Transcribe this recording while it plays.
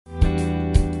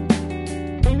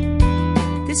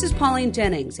This is Pauline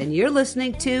Jennings, and you're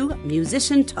listening to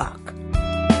Musician Talk.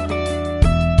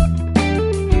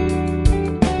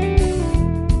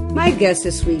 My guest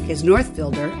this week is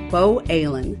Northfielder Bo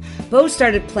Aylin. Bo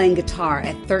started playing guitar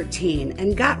at 13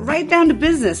 and got right down to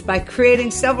business by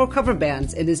creating several cover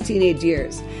bands in his teenage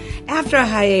years. After a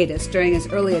hiatus during his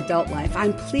early adult life,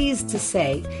 I'm pleased to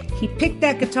say he picked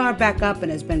that guitar back up and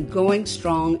has been going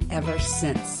strong ever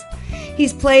since.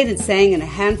 He's played and sang in a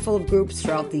handful of groups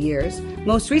throughout the years,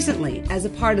 most recently as a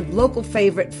part of local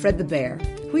favorite Fred the Bear,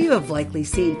 who you have likely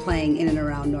seen playing in and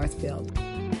around Northfield.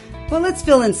 Well, let's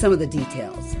fill in some of the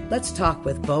details. Let's talk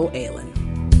with Bo Aylin.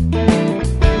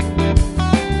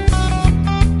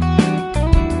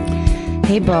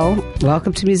 Hey, Bo.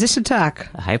 Welcome to Musician Talk.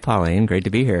 Hi, Pauline. Great to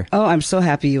be here. Oh, I'm so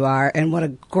happy you are. And what a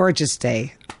gorgeous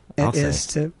day it is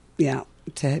to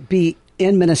be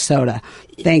in Minnesota.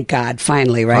 Thank God.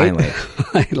 Finally, right?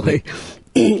 Finally.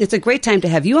 It's a great time to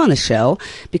have you on the show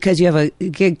because you have a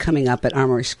gig coming up at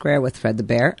Armory Square with Fred the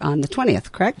Bear on the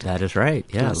 20th, correct? That is right,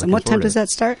 yeah. Yes. And what time does that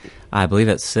start? I believe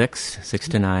it's 6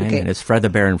 to 9, okay. And it's Fred the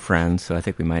Bear and friends, so I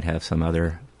think we might have some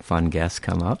other fun guests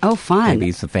come up. Oh, fun.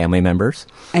 Maybe some family members.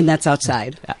 And that's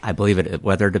outside? I believe it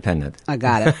weather dependent. I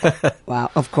got it.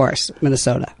 Wow, of course,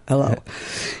 Minnesota. Hello.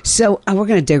 So we're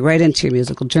going to dig right into your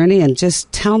musical journey and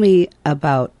just tell me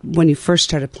about when you first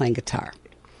started playing guitar.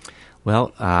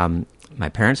 Well, my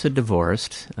parents had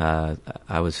divorced.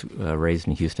 I was raised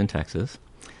in Houston, Texas.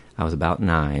 I was about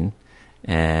 9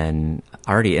 and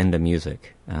already into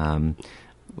music.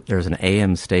 There was an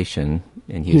AM station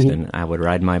in Houston. I would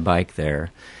ride my bike there.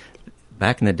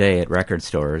 Back in the day at record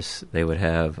stores, they would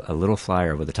have a little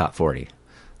flyer with the top 40.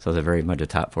 So I was very much a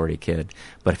top 40 kid.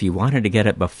 But if you wanted to get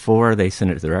it before they sent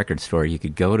it to the record store, you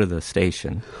could go to the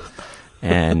station.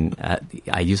 And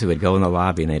I usually would go in the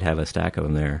lobby and they'd have a stack of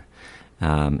them there.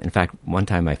 In fact, one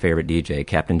time my favorite DJ,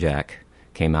 Captain Jack,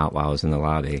 came out while I was in the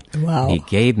lobby. Wow.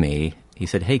 He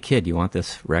said, "Hey kid, you want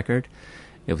this record?"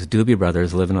 It was Doobie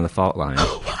Brothers, Living on the Fault Line.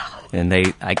 Oh, wow. And they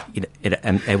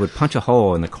would punch a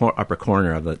hole in the upper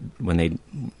corner of when they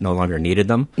no longer needed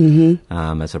them. Mm-hmm.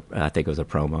 I think it was a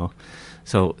promo.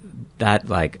 So that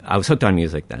I was hooked on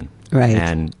music then.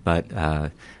 Right. But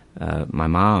my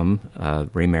mom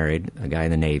remarried a guy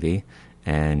in the Navy,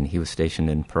 and he was stationed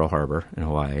in Pearl Harbor in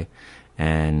Hawaii.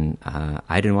 And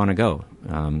I didn't want to go.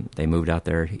 They moved out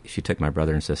there. She took my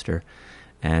brother and sister.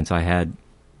 And so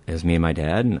it was me and my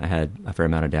dad, and I had a fair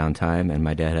amount of downtime, and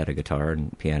my dad had a guitar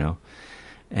and piano.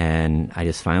 And I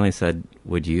just finally said,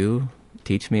 "Would you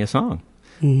teach me a song?"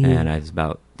 Mm-hmm. And I was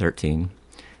about 13.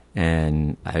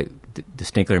 And I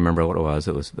distinctly remember what it was.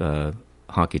 It was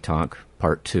Honky Tonk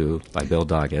Part 2 by Bill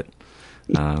Doggett.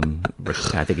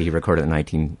 I think he recorded it in the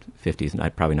 1950s,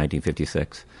 probably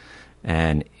 1956.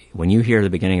 And when you hear the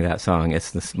beginning of that song,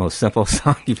 it's the most simple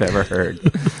song you've ever heard.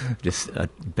 Just a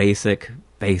basic,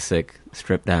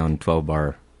 stripped-down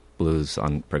 12-bar blues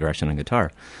on progression on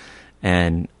guitar.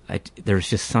 And there's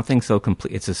just something so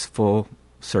complete. It's this full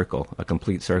circle, a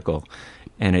complete circle.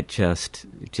 And it just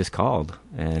called.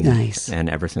 And, nice. And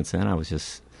ever since then, I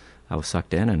was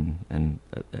sucked in, and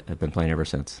I've been playing ever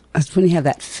since. That's when you have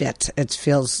that fit. It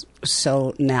feels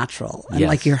so natural and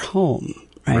like you're home,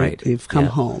 right? You've come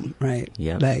home, right?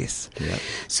 Yeah. Nice. Yep.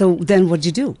 So then, what'd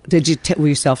you do? Were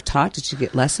you self-taught? Did you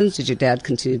get lessons? Did your dad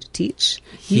continue to teach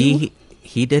you?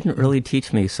 He didn't really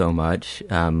teach me so much.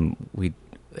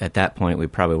 At that point, we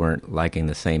probably weren't liking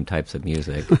the same types of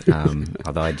music.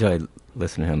 Although I enjoyed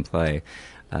listening to him play.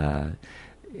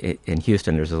 In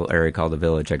Houston, there's a little area called the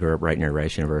Village. I grew up right near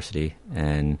Rice University,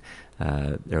 and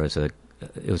it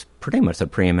was pretty much a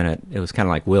preeminent. It was kind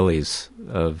of like Willie's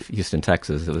of Houston,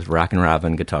 Texas. It was Rockin'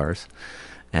 Robin guitars,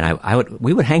 and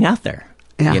we would hang out there,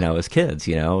 as kids,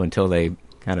 until they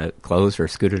kind of closed or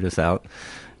scooted us out.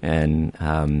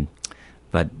 And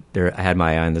but I had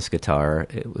my eye on this guitar.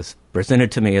 It was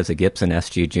presented to me as a Gibson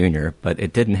SG Junior, but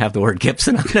it didn't have the word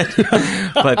Gibson on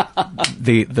it. But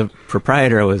the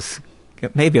proprietor was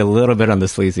maybe a little bit on the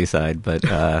sleazy side, but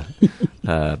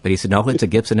he said, "No, it's a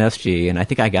Gibson SG," and I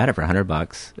think I got it for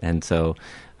 $100. And so,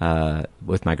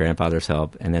 with my grandfather's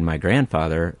help, and then my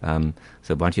grandfather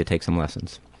said, "Why don't you take some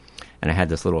lessons?" And I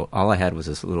had all I had was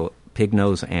this little pig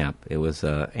nose amp. It was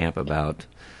an amp about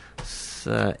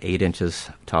 8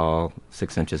 inches tall,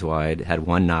 6 inches wide. It had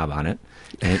one knob on it,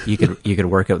 and you could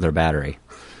work it with their battery.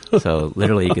 So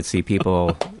literally, you could see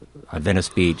people on Venice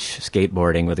Beach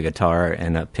skateboarding with a guitar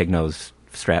and a pig nose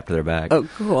strapped to their back. Oh,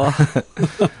 cool.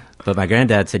 But my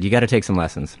granddad said, "You got to take some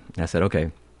lessons." And I said,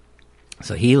 "Okay."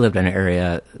 So he lived in an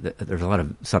area, there's a lot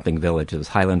of something village. It was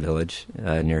Highland Village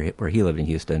near where he lived in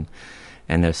Houston.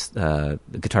 And this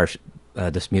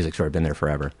music store had been there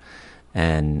forever.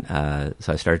 And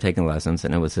so I started taking lessons,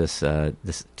 and it was this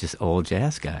just old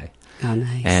jazz guy. Oh,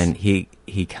 nice. And he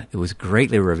was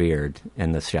greatly revered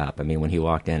in the shop. I mean, when he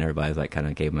walked in, everybody like kind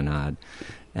of gave him a nod,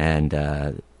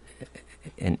 and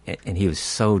he was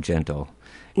so gentle.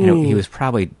 You know, he was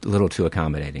probably a little too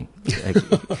accommodating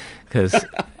because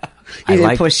he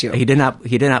didn't push you. He did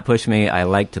not push me. I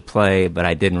liked to play, but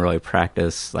I didn't really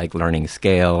practice like learning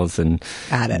scales and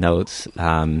notes.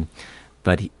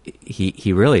 But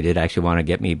he really did actually want to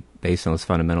get me based on those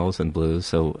fundamentals in blues.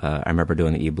 So I remember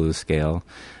doing the E blues scale,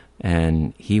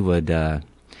 and he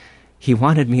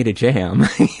wanted me to jam,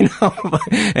 you know,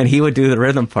 and he would do the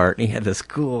rhythm part. And he had this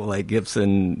cool, like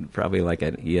Gibson, probably like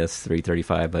an ES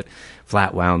 335, but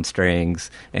flat wound strings.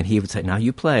 And he would say, "Now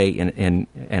you play," and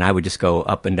I would just go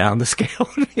up and down the scale.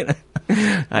 You know?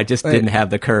 I just didn't have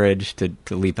the courage to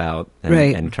leap out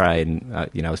and try. And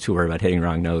you know, I was too worried about hitting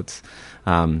wrong notes.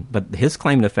 But his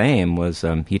claim to fame was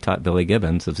he taught Billy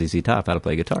Gibbons of ZZ Top how to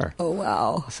play guitar. Oh,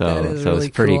 wow. So it's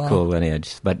pretty cool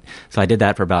lineage. But so I did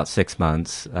that for about 6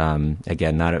 months.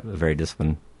 Again, not a very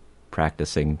disciplined,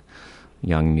 practicing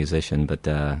young musician, but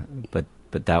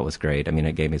that was great. I mean,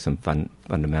 it gave me some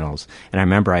fundamentals. And I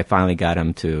remember I finally got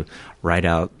him to write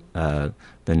out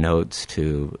the notes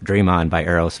to "Dream On" by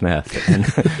Aerosmith,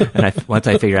 and once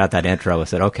I figured out that intro, I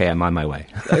said, "Okay, I'm on my way."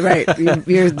 Right,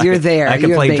 you're there. I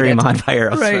can play "Dream On" by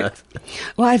Aerosmith. Right.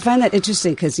 Well, I find that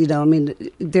interesting because I mean,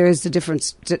 there's the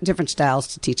different styles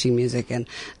to teaching music, and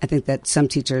I think that some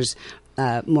teachers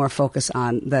more focus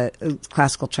on the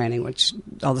classical training, which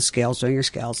all the scales, doing your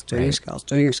scales,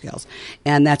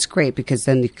 and that's great because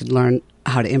then you can learn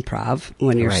how to improv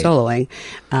when you're soloing,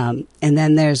 and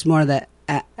then there's more of the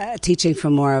teaching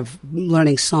from more of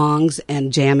learning songs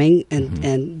and jamming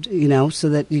and you know, so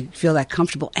that you feel that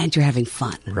comfortable and you're having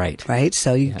fun. Right.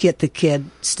 So you get the kid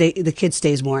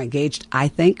stays more engaged, I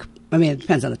think. I mean, it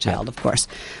depends on the child, of course.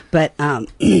 But I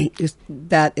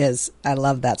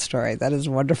love that story. That is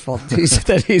wonderful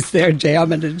that he's there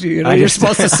jamming. And, you know, you're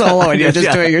supposed to solo and you're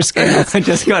just doing your scales. I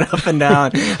just going up and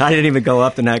down. I didn't even go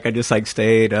up the neck. I just like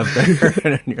stayed up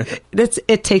there.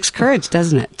 It takes courage,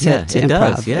 doesn't it, to improv?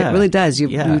 Does, yeah. It really does.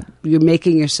 You're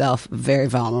making yourself very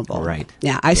vulnerable. Right.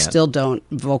 Yeah, I still don't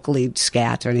vocally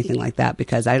scat or anything like that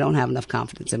because I don't have enough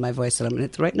confidence in my voice that I'm going to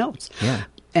hit the right notes. Yeah.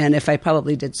 And if I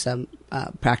probably did some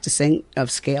practicing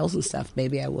of scales and stuff,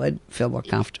 maybe I would feel more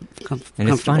comfortable. And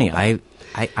it's funny,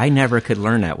 I never could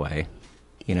learn that way.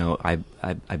 You know,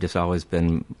 I've just always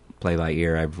been play by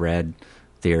ear. I've read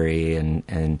theory,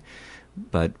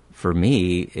 but for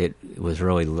me, it was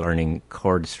really learning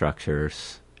chord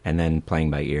structures and then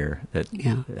playing by ear that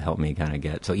helped me kind of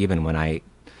get. So even when I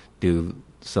do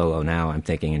solo now, I'm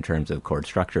thinking in terms of chord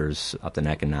structures up the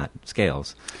neck and not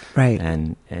scales. Right.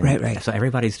 And right. So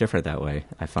everybody's different that way.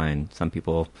 I find some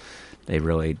people, they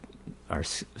really are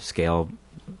scale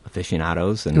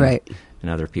aficionados, and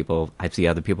other people, I see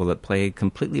other people that play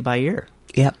completely by ear.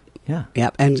 Yep. Yeah.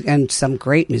 Yep. And some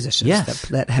great musicians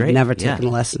that have never taken a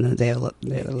lesson in their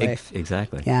life.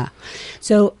 Exactly. Yeah.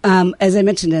 So, as I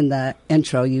mentioned in the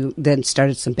intro, you then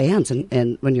started some bands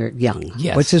when you're young,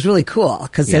 which is really cool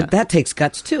because that takes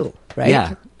guts too, right?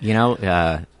 Yeah. You know,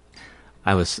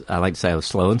 I like to say I was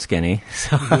slow and skinny,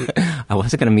 so I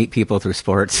wasn't going to meet people through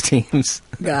sports teams.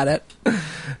 Got it.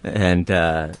 And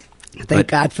thank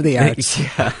God for the arts.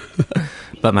 Yeah.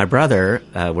 But my brother,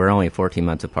 we're only 14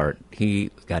 months apart. He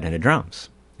got into drums,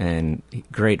 and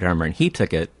great drummer. And he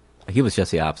took it. He was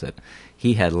just the opposite.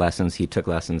 He had lessons. He took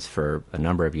lessons for a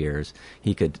number of years.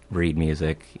 He could read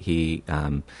music. He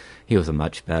was a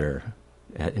much better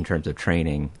in terms of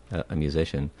training a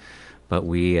musician. But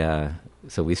we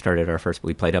started our first.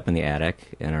 We played up in the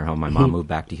attic in our home. My mom moved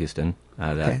back to Houston.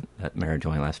 That marriage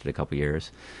only lasted a couple years,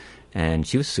 and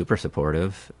she was super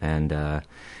supportive. And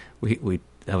we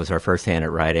that was our first hand at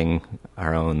writing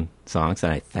our own songs,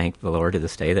 and I thank the Lord to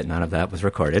this day that none of that was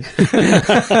recorded.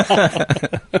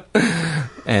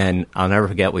 And I'll never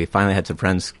forget, we finally had some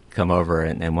friends come over,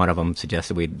 and one of them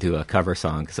suggested we do a cover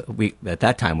song. Cause at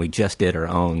that time, we just did our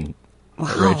own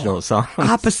original song.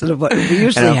 Opposite of what we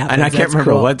usually have. And I can't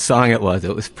remember what song it was.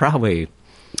 It was probably,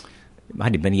 it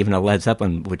might have been even a Led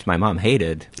Zeppelin, which my mom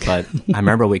hated. But I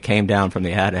remember we came down from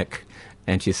the attic,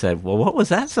 and she said, "Well, what was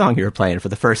that song you were playing for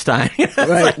the first time?"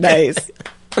 Right, nice.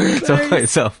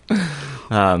 So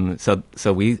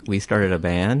we started a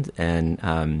band, and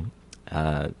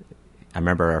I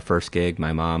remember our first gig.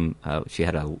 My mom, she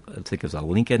had I think it was a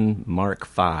Lincoln Mark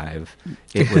V.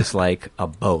 It was like a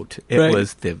boat. It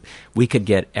was we could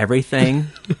get everything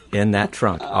in that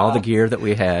trunk, all the gear that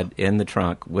we had in the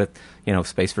trunk with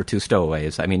space for two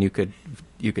stowaways. I mean, you could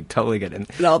totally get in.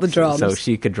 And all the drums. So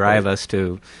she could drive us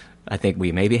to I think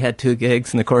we maybe had 2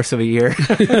 gigs in the course of a year.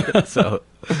 So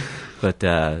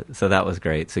that was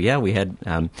great. So yeah, we had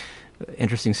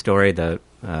interesting story.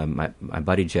 My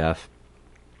buddy Jeff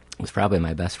was probably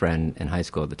my best friend in high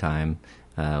school at the time.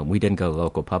 We didn't go to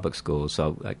local public schools,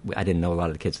 so I didn't know a lot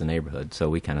of the kids in the neighborhood. So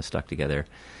we kind of stuck together.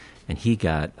 And he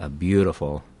got a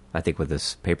beautiful, I think with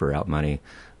this paper route money,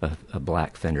 a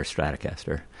black Fender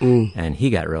Stratocaster. And he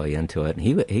got really into it. And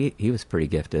he was pretty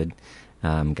gifted.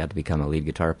 Got to become a lead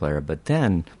guitar player. But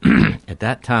then, at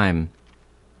that time,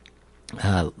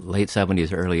 late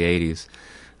 70s, early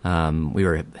 80s, we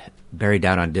were buried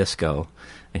down on disco,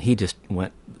 and he just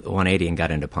went 180 and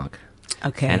got into punk.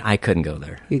 Okay. And I couldn't go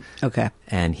there. Okay.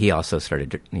 And he also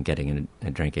started getting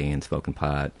into drinking and smoking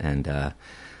pot. And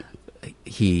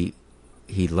he,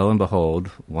 lo and behold,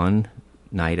 one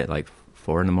night at like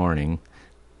 4 a.m,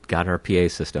 got our PA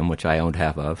system, which I owned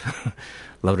half of,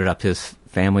 loaded up his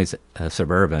family's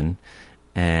Suburban,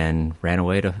 and ran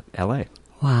away to L.A.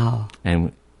 Wow.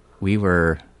 And we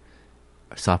were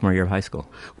sophomore year of high school.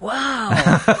 Wow.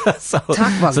 So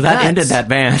Talk about that guts. ended that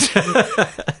band.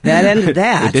 That ended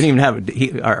that. We didn't even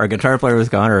have our guitar player was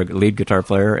gone, our lead guitar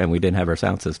player, and we didn't have our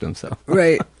sound system. So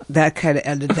Right. That kind of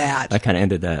ended that. that kind of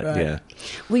ended that. Right. Yeah.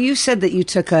 Well, you said that you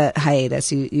took a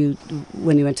hiatus you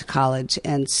when you went to college,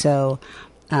 and so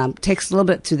take us a little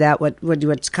bit through that. What you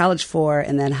went to college for,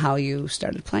 and then how you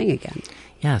started playing again.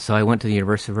 Yeah. So I went to the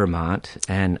University of Vermont,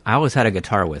 and I always had a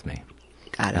guitar with me.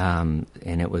 Got it.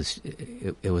 And it was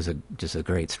just a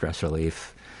great stress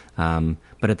relief.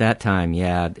 But at that time,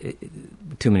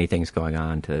 too many things going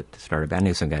on to start a band. I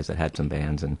knew some guys that had some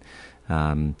bands, and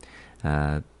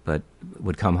but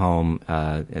would come home.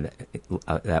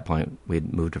 At that point,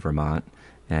 we'd moved to Vermont,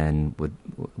 and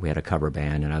we had a cover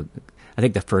band. And I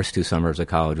think the first 2 summers of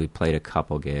college, we played a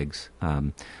couple gigs,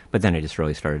 but then it just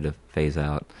really started to phase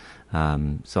out.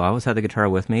 So I always had the guitar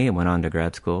with me and went on to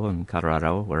grad school in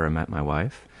Colorado, where I met my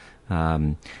wife.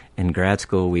 In grad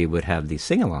school, we would have these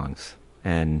sing-alongs,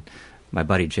 and my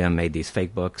buddy Jim made these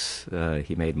fake books.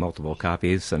 He made multiple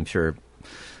copies, I'm sure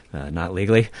not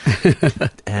legally.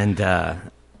 And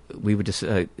we would just,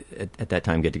 at that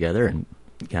time, get together and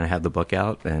kind of have the book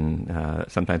out. And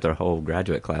sometimes our whole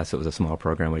graduate class, it was a small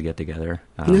program, would get together.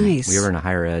 Nice. We were in a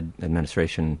higher ed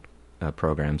administration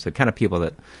program, so kind of people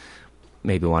that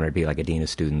maybe wanted to be like a dean of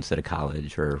students at a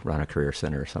college or run a career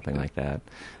center or something like that.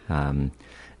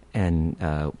 And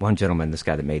one gentleman, this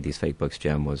guy that made these fake books,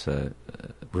 Jim, was a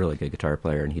really good guitar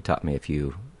player, and he taught me a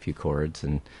few chords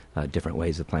and different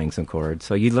ways of playing some chords.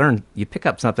 So you pick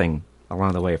up something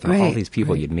along the way from all these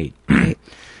people you'd meet. Right.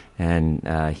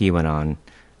 And he went on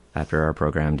after our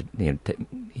program.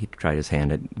 He tried his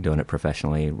hand at doing it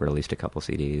professionally, released a couple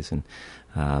CDs, and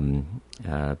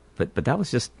but that was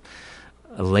just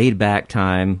a laid-back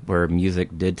time where music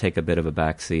did take a bit of a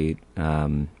backseat,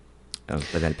 but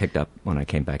then it picked up when I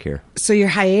came back here. So your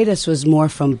hiatus was more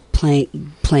from playing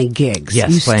gigs.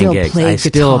 Yes, you playing still gigs. Played I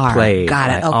still guitar. played. Got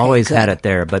it. I Okay, always good. had it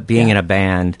there, but being in a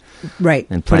band, right,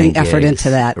 and playing putting effort gigs, into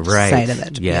that right, side of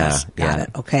it. Yeah, yes, got it.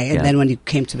 Okay, and yeah. then when you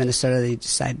came to Minnesota, you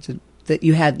decided that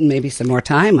you had maybe some more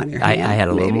time on your hands. I had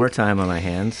a little maybe. more time on my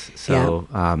hands. So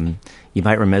you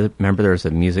might remember there was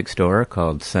a music store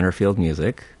called Centerfield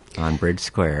Music on Bridge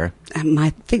Square. I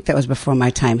think that was before my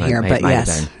time here, but Might have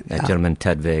yes. been. That gentleman,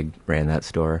 Ted Vig, ran that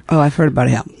store. Oh, I've heard about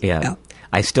him. Yeah.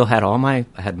 I still had I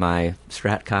had my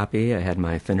Strat copy, I had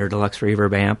my Fender Deluxe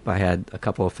Reverb amp, I had a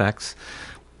couple effects,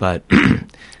 but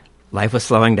life was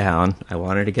slowing down. I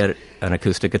wanted to get an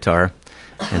acoustic guitar,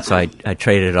 and so I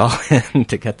traded it all in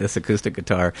to get this acoustic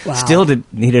guitar. Wow. Still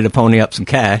needed to pony up some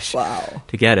cash Wow.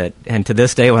 to get it. And to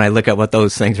this day, when I look at what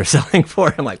those things are selling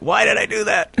for, I'm like, why did I do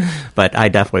that? But I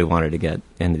definitely wanted to get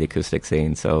into the acoustic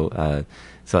scene. So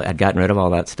I'd gotten rid of all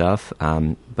that stuff,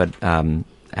 but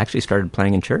actually started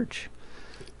playing in church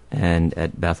and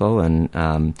at Bethel.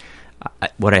 And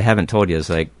what I haven't told you is,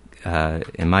 like,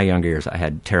 in my younger years, I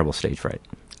had terrible stage fright.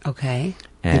 Okay.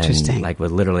 And Interesting. like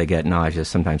would literally get nauseous,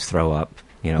 sometimes throw up,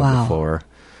 Wow. before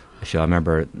a show. I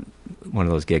remember one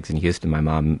of those gigs in Houston, my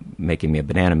mom making me a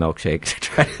banana milkshake to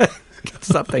try to get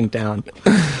something down.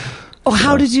 Oh,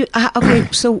 how did you? Okay,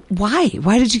 so why?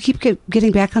 Why did you keep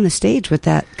getting back on the stage with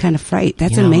that kind of fright?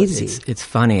 That's amazing. It's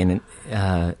funny, and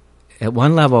at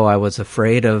one level, I was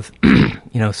afraid of,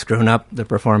 screwing up the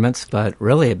performance, but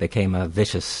really, it became a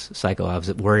vicious cycle. I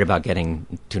was worried about getting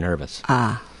too nervous.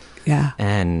 Yeah.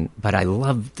 But I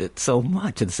loved it so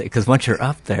much because once you're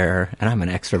up there, and I'm an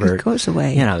extrovert, It goes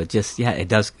away. It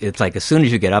does. It's like as soon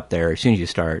as you get up there, as soon as you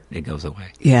start, it goes away.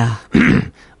 Yeah.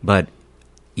 But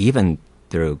even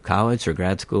through college or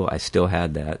grad school, I still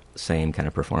had that same kind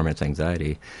of performance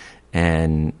anxiety,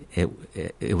 and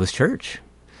it was church.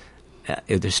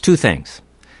 there's two things.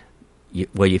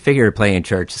 You figure playing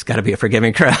church, it's got to be a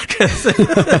forgiving crowd.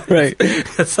 Right.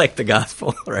 That's like the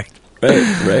gospel, right?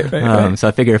 Right. So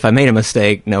I figured if I made a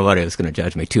mistake, nobody was going to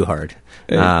judge me too hard.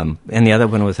 Right. And the other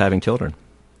one was having children.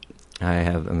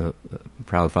 I'm a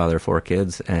proud father of 4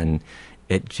 kids, and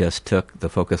it just took the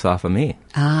focus off of me.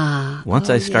 Once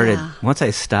I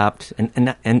stopped,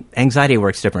 and anxiety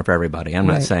works different for everybody. I'm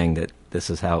not saying that this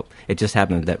is how, it just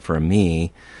happened that for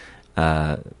me,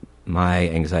 my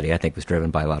anxiety, I think, was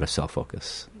driven by a lot of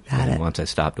self-focus. And once I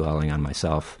stopped dwelling on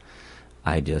myself,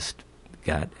 I just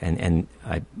got,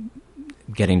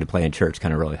 getting to play in church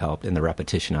kind of really helped in the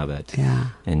repetition of it. Yeah.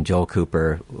 And Joel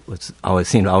Cooper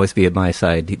seemed to always be at my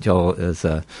side. Joel is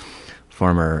a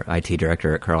former IT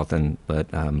director at Carleton, but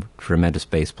tremendous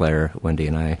bass player. Wendy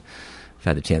and I have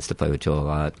had the chance to play with Joel a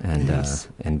lot, and nice.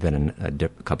 And been in a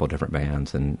couple different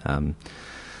bands. And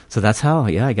so that's how,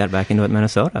 I got back into it in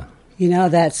Minnesota.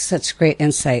 That's such great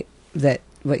insight, that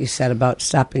what you said about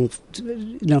stopping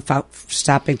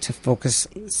to focus.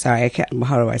 Sorry, I can't.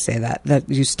 How do I say that? That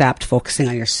you stopped focusing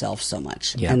on yourself so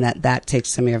much, and that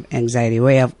takes some of your anxiety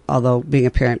away. Although being a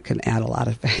parent can add a lot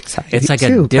of anxiety. It's like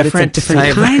too, a different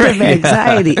kind of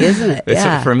anxiety, isn't it?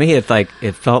 Yeah. For me, it's like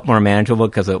it felt more manageable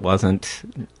because it wasn't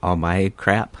all my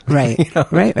crap. Right.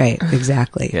 Right.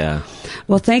 Exactly. Yeah.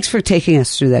 Well, thanks for taking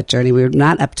us through that journey. We're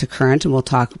not up to current, and we'll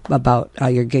talk about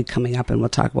your gig coming up, and we'll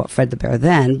talk about Fred the Bear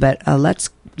then. But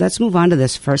let's move on to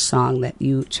this first song that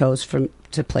you chose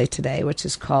to play today, which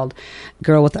is called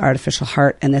 "Girl with the Artificial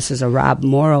Heart," and this is a Rob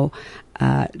Morrow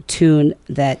tune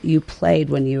that you played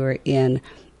when you were in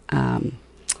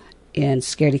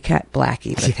Scaredy Cat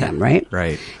Blackie with him, right?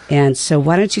 Right. And so,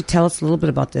 why don't you tell us a little bit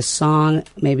about this song?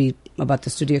 Maybe about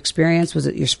the studio experience. Was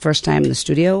it your first time in the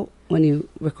studio when you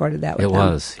recorded that with them? It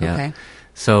was, yeah. Okay.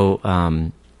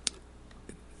 So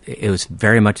it was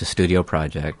very much a studio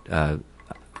project.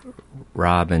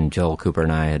 Rob and Joel Cooper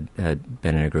and I had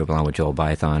been in a group along with Joel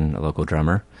Bython, a local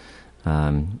drummer.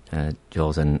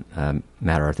 Joel's in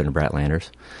Matt Arthur and Brett Landers.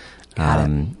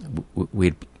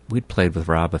 We'd played with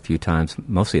Rob a few times,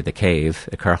 mostly at the Cave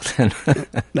at Carleton.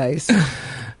 Nice.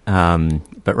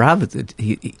 But Rob,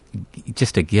 he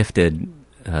just a gifted,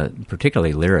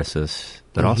 particularly lyricist,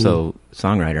 but also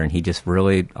songwriter, and he just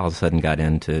really all of a sudden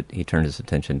he turned his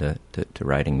attention to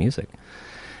writing music.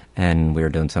 And we were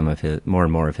doing more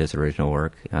and more of his original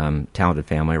work. Talented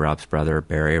Family, Rob's brother,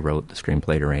 Barry, wrote the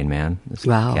screenplay to Rain Man,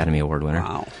 Academy Award winner.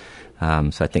 Wow.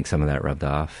 So I think some of that rubbed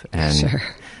off. And sure.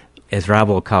 As Rob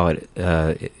will call it,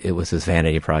 it was his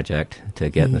vanity project to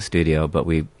get in the studio, but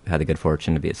we had the good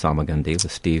fortune to be at Salmagundi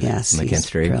with Steve McKinstry. He's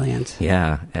brilliant.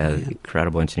 Yeah,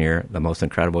 incredible engineer, the most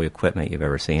incredible equipment you've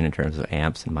ever seen in terms of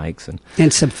amps and mics.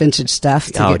 And some vintage stuff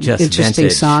to get just interesting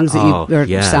vintage. songs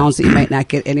sounds that you might not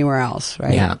get anywhere else,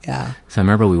 right? Yeah. So I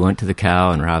remember we went to the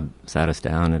Cow, and Rob sat us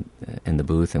down in the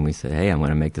booth, and we said, "Hey, I'm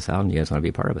going to make this album. You guys want to be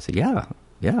a part of it?" I said,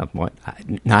 "Yeah." What?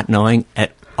 Not knowing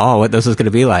at all what this was going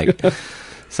to be like.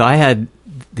 So I had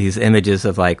these images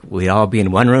of we'd all be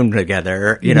in one room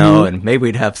together, and maybe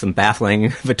we'd have some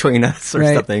baffling between us or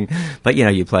something. But,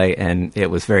 you play, and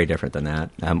it was very different than that,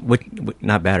 which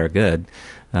not bad or good.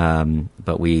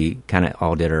 But we kind of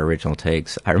all did our original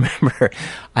takes. I remember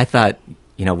I thought,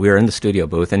 we were in the studio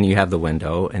booth, and you have the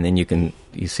window, and then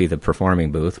you see the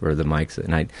performing booth where the mics,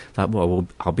 and I thought, well,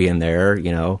 I'll be in there,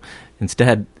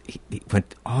 Instead, he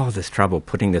went all this trouble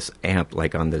putting this amp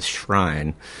on this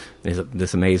shrine. There's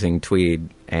this amazing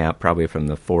tweed amp, probably from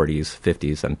the 40s,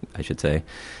 50s, I should say.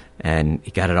 And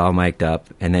he got it all mic'd up.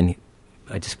 And then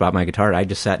I just brought my guitar. I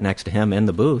just sat next to him in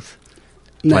the booth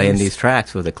playing these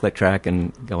tracks with a click track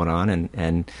and going on.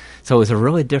 And so it was a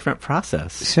really different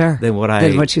process than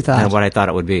what you thought. Than what I thought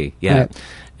it would be. Yeah. Right.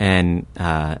 And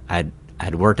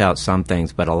I'd worked out some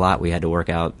things, but a lot we had to work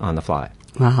out on the fly.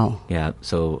 Wow. Yeah,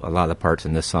 so a lot of the parts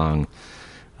in this song,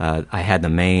 I had the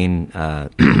main,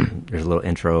 there's a little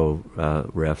intro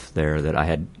riff there that I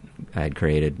had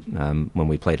created when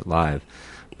we played it live,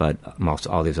 but most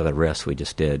all these other riffs we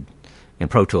just did. In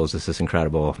Pro Tools, is this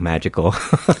incredible, magical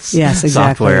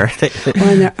software.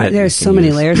 Well, and there's so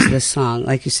many layers to this song.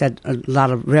 Like you said, a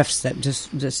lot of riffs that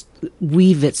just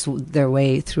weave their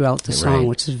way throughout the song,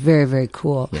 which is very, very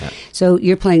cool. Yeah. So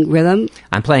you're playing rhythm?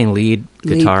 I'm playing lead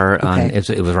guitar on it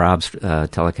was Rob's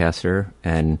Telecaster,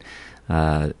 and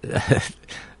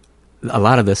a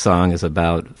lot of this song is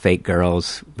about fake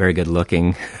girls, very good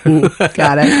looking.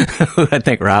 Got it. I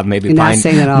think Rob maybe You're not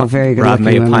saying that all very good looking.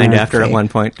 Rob may have pined after at one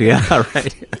point. Yeah,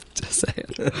 right. Just saying.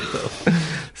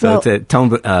 So it's a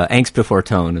tone. Angst Before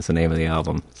Tone is the name of the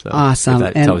album. So awesome.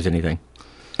 If that tells you anything.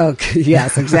 Okay.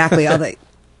 Yes, exactly.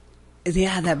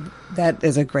 Yeah, that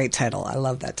is a great title. I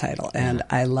love that title, and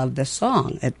I love this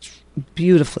song. It's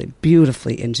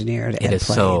beautifully engineered. It is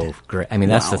played. so great. I mean,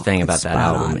 that's the thing about it's that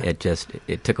spot album. on.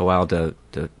 It took a while to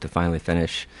finally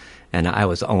finish, and I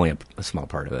was only a small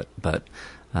part of it, but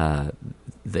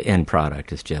the end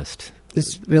product is just.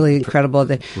 It's really incredible.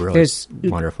 Really there's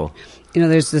wonderful.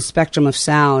 There's the spectrum of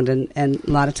sound, and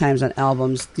a lot of times on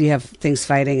albums you have things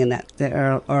fighting in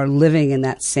that are living in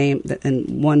that same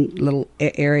in one little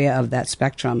area of that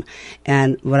spectrum.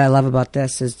 And what I love about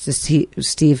this is just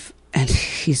Steve, and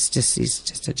he's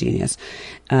just a genius.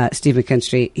 Steve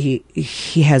McKinstry,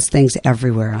 he has things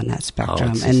everywhere on that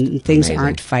spectrum, and things amazing.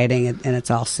 aren't fighting, and it's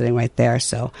all sitting right there.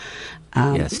 So.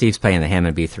 Steve's playing the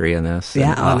Hammond B3 in this.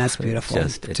 And that's beautiful,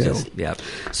 too. Yep.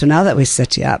 So now that we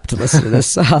set you up to listen to this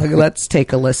song, let's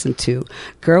take a listen to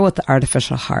Girl with the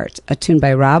Artificial Heart, a tune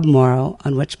by Rob Morrow,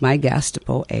 on which my guest,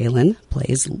 Bo Aylin,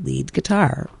 plays lead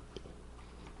guitar.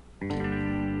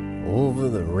 Over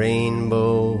the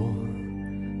rainbow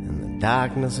and the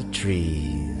darkness of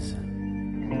trees,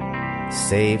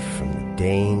 safe from the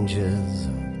dangers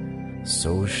of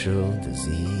social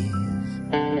disease,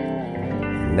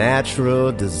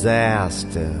 natural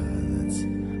disaster that's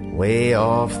way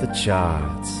off the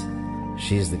charts.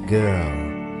 She's the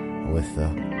girl with the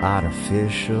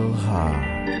artificial heart.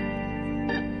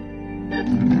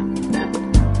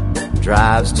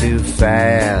 Drives too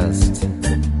fast,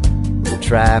 the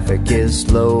traffic is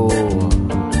slow.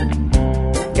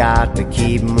 Got to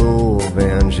keep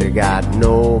moving, she got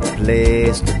no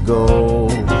place to go.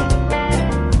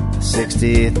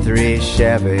 63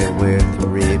 Chevy with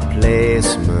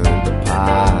replacement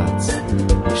parts.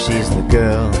 She's the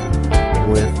girl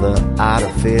with the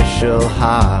artificial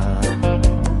heart.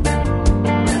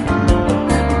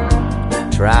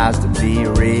 Tries to be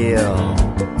real,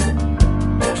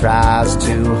 tries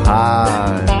too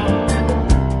hard.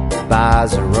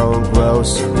 Buys her own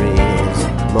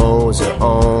groceries, mows her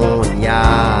own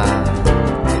yard.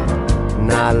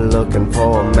 Not looking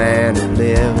for a man who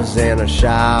lives in a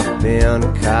shopping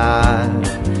cart.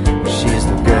 She's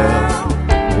the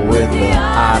girl with the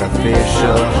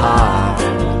artificial heart.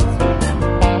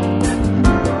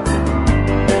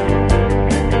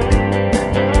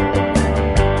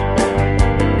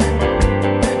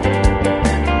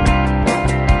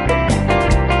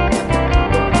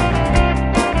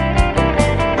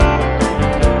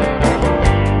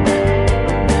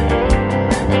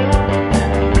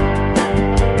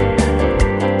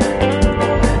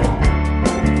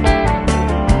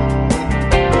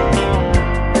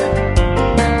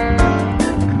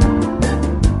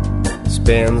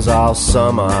 Spends all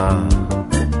summer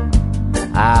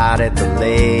out at the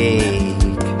lake.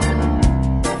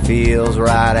 Feels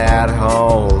right at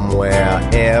home where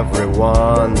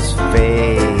everyone's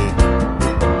fake.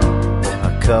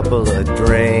 A couple of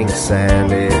drinks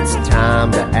and it's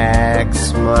time to act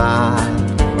smart.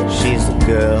 She's the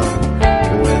girl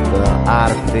with the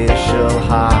artificial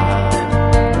heart.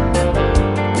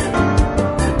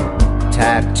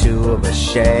 Tattoo of a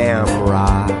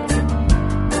shamrock,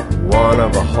 one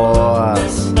of a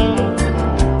horse,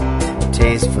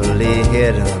 tastefully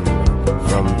hidden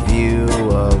from view,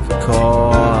 of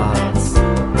course.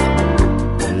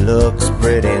 Looks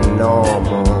pretty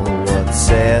normal, what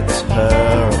sets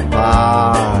her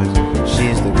apart?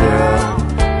 She's the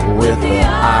girl with the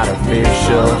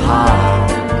artificial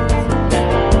heart.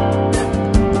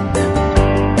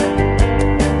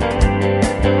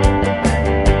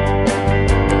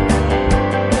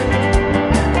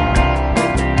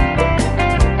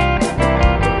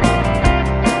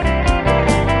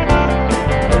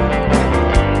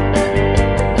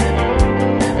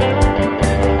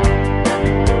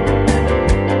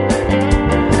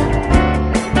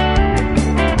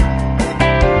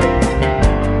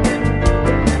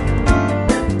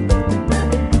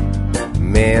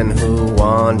 Men who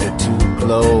wander too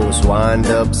close wind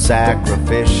up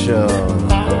sacrificial.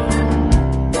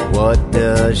 What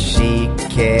does she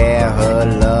care? Her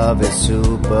love is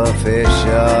superficial.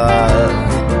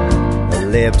 The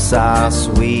lips are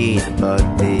sweet,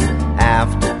 but the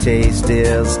aftertaste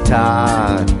is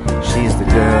tart. She's the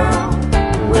girl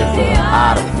with the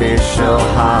artificial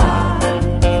heart.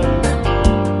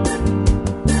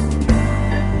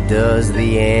 Does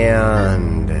the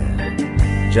end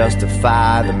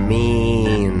justify the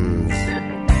means?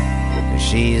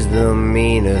 She's the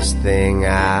meanest thing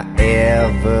I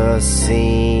ever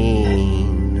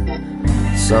seen.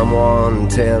 Someone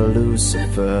tell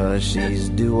Lucifer she's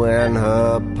doing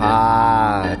her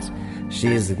part.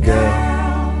 She's the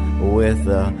girl with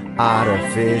the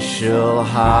artificial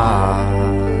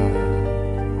heart.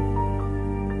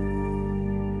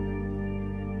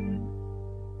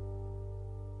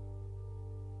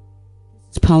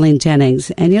 Pauline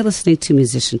Jennings, and you're listening to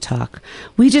Musician Talk.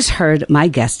 We just heard my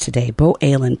guest today, Bo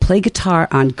Aylin, play guitar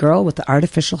on Girl with the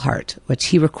Artificial Heart, which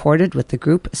he recorded with the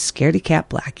group Scaredy Cat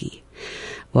Blackie.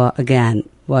 Well, again,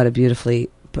 what a beautifully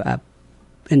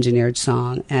engineered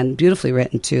song, and beautifully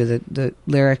written too, the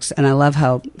lyrics. And I love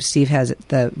how Steve has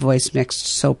the voice mixed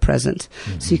so present,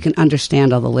 so you can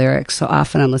understand all the lyrics. So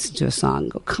often I'm listening to a song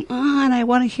and go, come on, I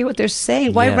want to hear what they're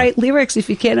saying. Why write lyrics if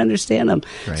you can't understand them?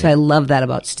 Right. So I love that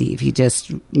about Steve. He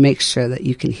just makes sure that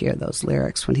you can hear those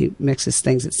lyrics when he mixes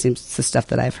things. It seems it's the stuff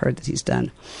that I've heard that he's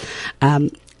done.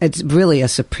 It's really a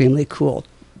supremely cool,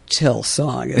 chill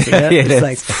song, isn't it? It's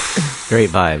like great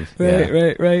vibe.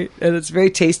 Right. And it's very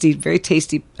tasty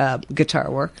guitar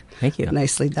work. Thank you.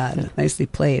 Nicely done. Nicely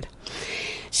played.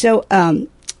 So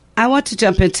I want to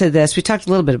jump into this. We talked a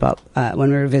little bit about when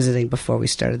we were visiting before we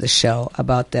started the show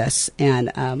about this,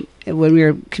 and when we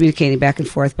were communicating back and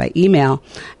forth by email,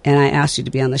 and I asked you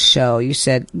to be on the show, you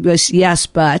said yes,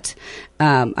 but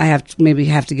I have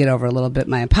to get over a little bit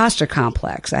my imposter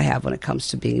complex I have when it comes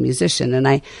to being a musician, and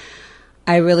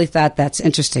I really thought that's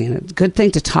interesting and a good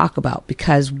thing to talk about,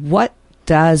 because what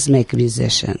does make a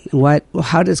musician?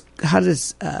 How does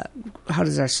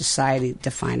our society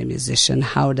define a musician?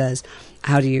 How does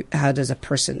a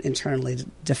person internally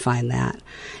define that?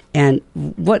 And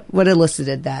what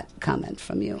elicited that comment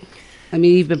from you? I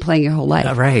mean, you've been playing your whole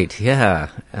life, right? Yeah.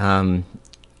 I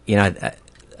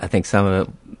think some of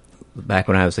it back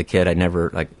when I was a kid, I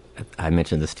never I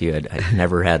mentioned this to you. I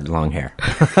never had long hair.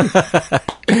 I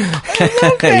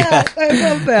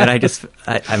love that. And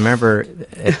I remember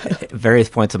at various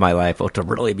points of my life, to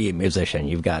really be a musician,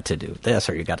 you've got to do this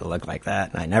or you got to look like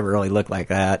that. And I never really looked like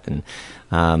that. And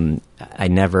I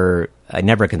never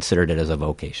considered it as a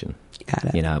vocation.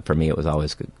 Got it. For me, it was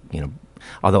always,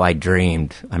 although I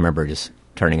remember just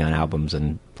turning on albums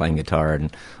and playing guitar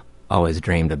and always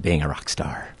dreamed of being a rock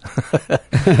star.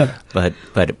 but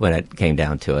when it came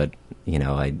down to it,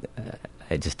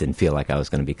 I just didn't feel like I was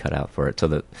going to be cut out for it.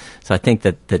 So I think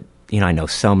that I know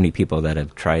so many people that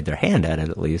have tried their hand at it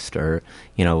at least, or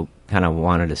kind of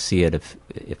wanted to see it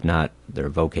if not their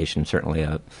vocation, certainly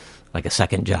a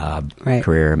second job,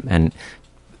 career. And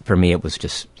for me, it was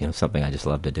just something I just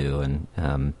love to do.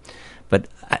 And but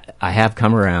I have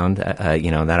come around,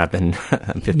 that I'm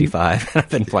 55, I've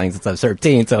been playing since I was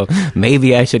 13, so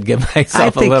maybe I should give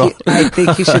myself a little. I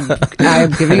think you should.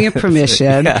 I'm giving you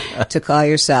permission to call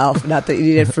yourself, not that you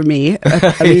need it for me,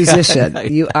 a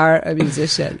musician. You are a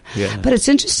musician. Yeah. But it's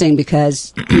interesting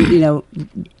because,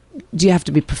 do you have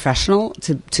to be professional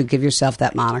to give yourself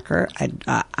that moniker?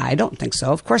 I don't think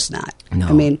so. Of course not. No.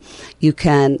 I mean, you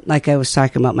can, like I was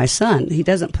talking about my son, he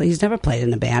doesn't play, he's never played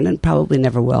in a band and probably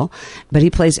never will, but he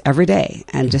plays every day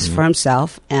and just for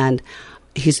himself, and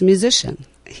he's a musician.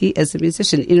 He is a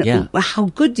musician. How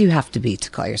good do you have to be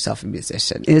to call yourself a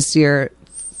musician? Was your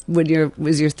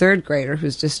third grader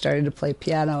who's just starting to play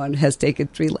piano and has taken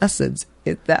 3 lessons,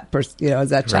 is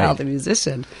that child a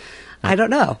musician? I don't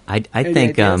know. I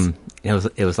think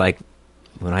it was like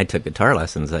when I took guitar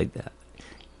lessons,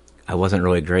 I wasn't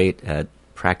really great at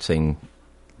practicing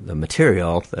the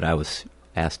material that I was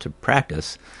asked to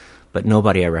practice, but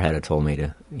nobody ever had told me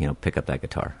to pick up that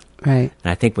guitar. Right.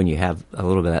 And I think when you have a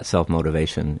little bit of that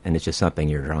self-motivation and it's just something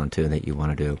you're drawn to and that you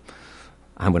want to do,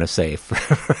 I'm going to say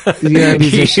you're a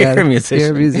musician. You're a musician.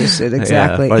 You're a musician,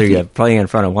 exactly. Whether you're playing in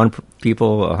front of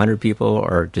 100 people,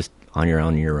 or just on your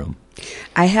own in your room.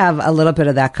 I have a little bit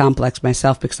of that complex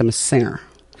myself because I'm a singer.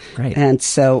 Right. And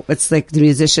so it's like the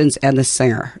musicians and the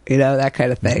singer, that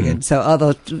kind of thing. And so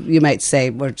although you might say,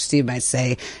 or Steve might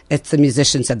say, it's the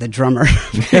musicians and the drummer,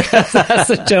 because that's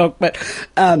a joke. But,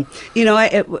 I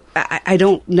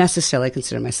don't necessarily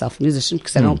consider myself a musician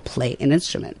because I don't play an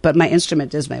instrument. But my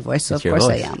instrument is my voice, so it's of course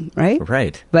voice. I am, right?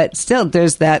 Right. But still,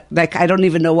 there's that, I don't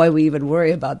even know why we even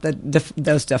worry about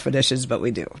those definitions, but we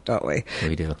do, don't we?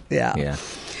 We do. Yeah.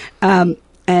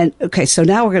 And okay, so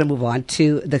now we're going to move on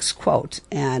to this quote,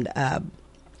 and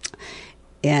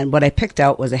what I picked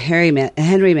out was a Henry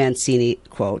Mancini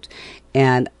quote,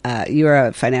 and you're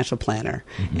a financial planner,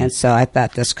 and so I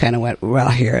thought this kind of went well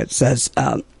here. It says,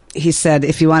 he said,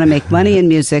 "If you want to make money in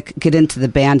music, get into the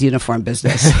band uniform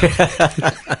business."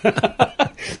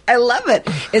 I love it.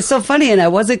 It's so funny, and I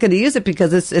wasn't going to use it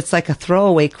because it's like a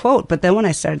throwaway quote, but then when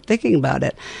I started thinking about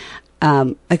it,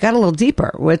 I got a little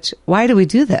deeper, why do we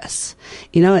do this?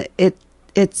 There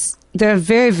are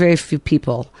very, very few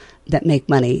people that make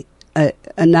money,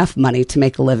 enough money to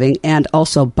make a living. And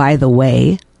also, by the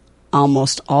way,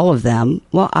 almost all of them,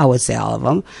 well, I would say all of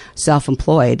them,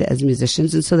 self-employed as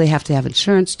musicians. And so they have to have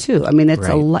insurance too. I mean, it's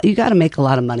a lot. You got to make a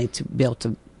lot of money to be able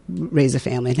to raise a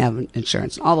family and have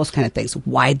insurance, all those kind of things.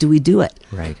 Why do we do it?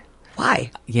 Right.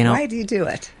 Why? Why do you do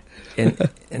it?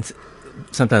 And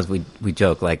sometimes we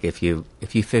joke, like, if you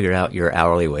figure out your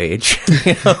hourly wage,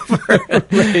 for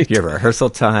your rehearsal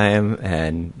time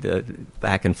and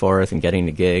back and forth and getting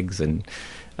to gigs, and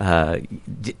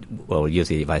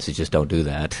usually the advice is just don't do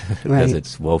that because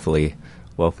it's woefully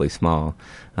small.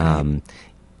 And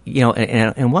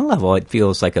on one level, it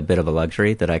feels like a bit of a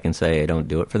luxury that I can say I don't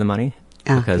do it for the money,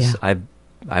 because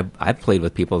I've played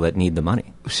with people that need the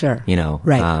money. Sure.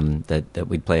 That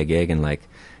we'd play a gig and, like,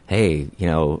 hey,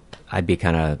 I'd be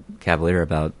kind of cavalier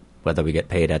about whether we get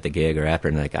paid at the gig or after,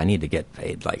 and, like, I need to get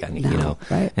paid. Like, I need,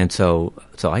 Right. And so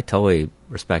I totally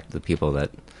respect the people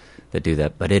that do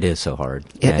that, but it is so hard.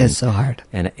 It is so hard.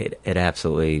 And it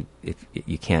absolutely,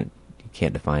 you can't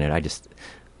define it.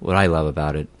 What I love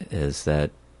about it is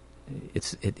that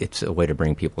it's a way to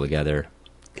bring people together,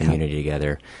 community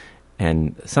together.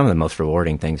 And some of the most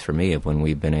rewarding things for me have when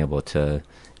we've been able to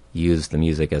use the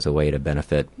music as a way to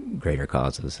benefit greater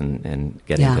causes, and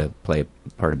getting to play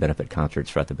part of benefit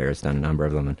concerts throughout the Bears, done a number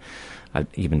of them. And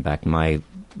even back to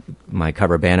my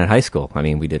cover band in high school, I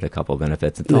mean, we did a couple of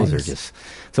benefits, and those are just,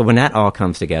 so when that all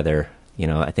comes together,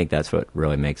 I think that's what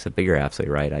really makes it. But you're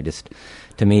absolutely right.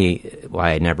 To me,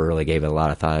 why I never really gave it a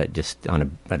lot of thought, just at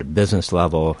a business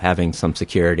level, having some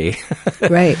security,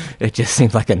 right? It just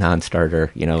seems like a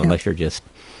non-starter, unless you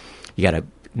got to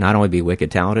not only be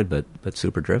wicked talented, but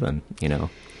super driven, And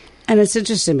it's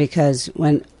interesting because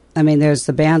there's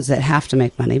the bands that have to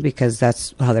make money because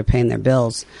that's how they're paying their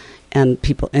bills, and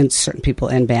certain people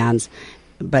in bands.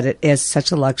 But it is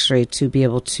such a luxury to be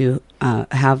able to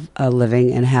have a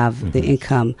living and have the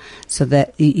income, so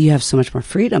that you have so much more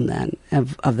freedom then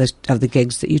of the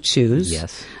gigs that you choose,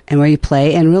 yes, and where you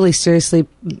play. And really, seriously,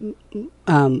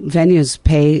 venues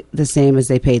pay the same as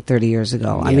they paid 30 years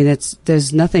ago. Yeah. I mean,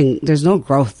 there's no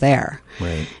growth there,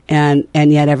 right? And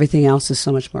yet everything else is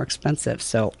so much more expensive.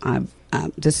 So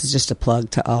this is just a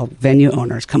plug to all venue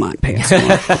owners. Come on, pay us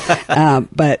more.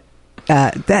 But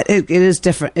that it is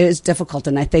different. It is difficult,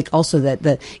 and I think also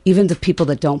that even the people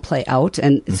that don't play out,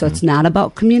 and so it's not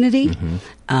about community.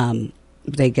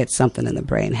 They get something in the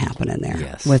brain happening there,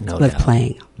 yes, with doubt.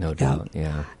 playing. No doubt,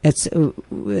 yeah. It's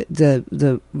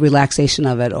the relaxation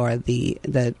of it, or the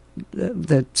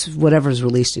whatever's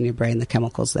released in your brain, the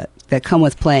chemicals that come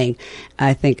with playing,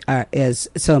 I think is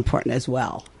so important as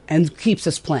well, and keeps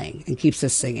us playing and keeps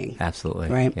us singing. Absolutely,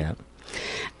 right? Yeah.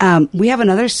 We have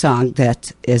another song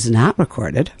that is not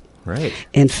recorded. Right.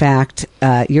 In fact,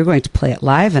 you're going to play it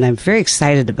live, and I'm very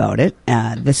excited about it.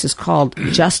 This is called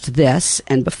Just This.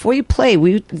 And before you play,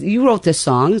 you wrote this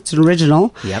song. It's an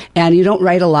original. Yep. And you don't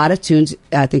write a lot of tunes,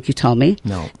 I think you told me.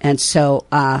 No. And so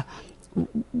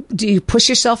do you push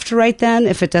yourself to write then,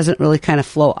 if it doesn't really kind of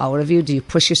flow out of you? Do you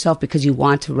push yourself because you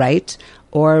want to write?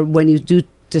 Or when you do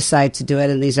decide to do it,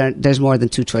 and there's more than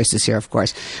two choices here, of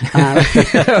course,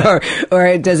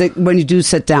 or does it, when you do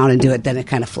sit down and do it, then it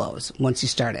kind of flows once you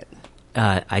start it?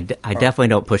 I definitely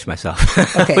don't push myself.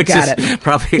 Okay, which got it.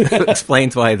 Probably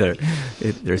explains why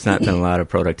there's not been a lot of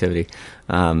productivity.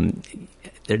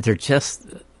 They're just,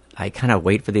 I kind of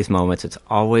wait for these moments. It's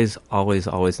always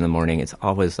in the morning. It's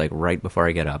always like right before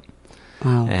I get up.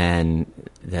 Wow. And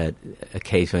that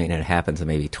occasionally, and it happens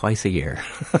maybe twice a year.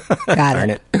 Got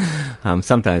it.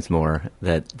 Sometimes more,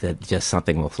 that just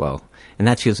something will flow. And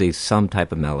that's usually some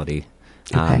type of melody.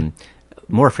 Okay.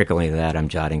 More frequently than that, I'm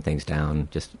jotting things down,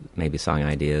 just maybe song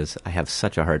ideas. I have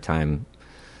such a hard time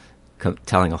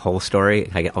telling a whole story.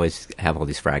 I always have all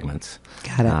these fragments.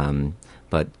 Got it.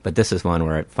 But this is one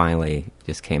where it finally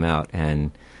just came out,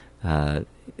 and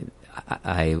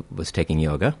I was taking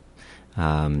yoga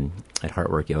at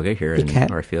Heartwork Yoga here in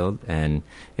Northfield, and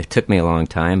it took me a long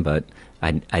time, but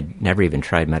I'd never even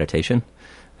tried meditation.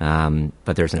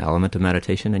 But there's an element of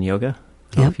meditation in yoga.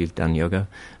 I don't know if you've done yoga.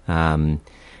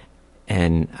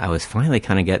 And I was finally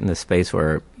kind of getting this space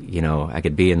where, I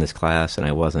could be in this class and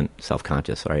I wasn't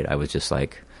self-conscious, right? I was just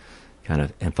like kind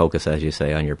of in focus, as you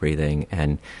say, on your breathing.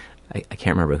 And I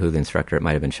can't remember who the instructor, it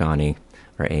might have been Shawnee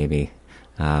or Amy.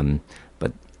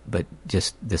 But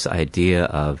just this idea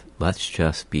of let's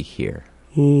just be here.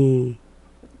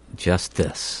 Just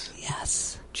this.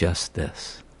 Yes. Just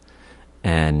this.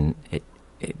 And it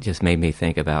just made me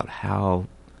think about how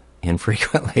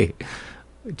infrequently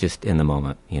just in the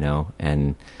moment,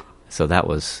 and so that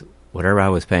was whatever I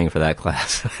was paying for that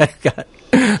class. I got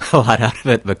a lot out of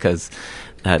it because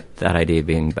that idea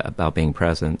being about being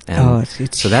present, and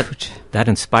it's so huge. that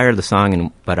inspired the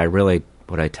song. But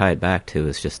what I tie it back to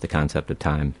is just the concept of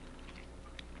time,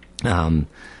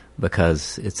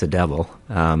 because it's a devil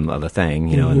of a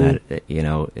thing, and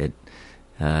that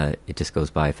it just goes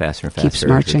by faster and faster. Keeps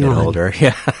marching as you get on. older.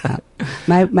 Yeah.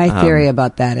 My theory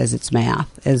about that is it's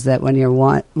math. Is that when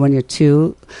you're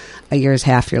 2, a year is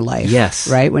half your life. Yes.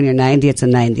 Right. When you're 90, it's a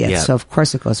 90th. Yeah. So of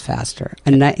course it goes faster,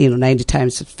 and 90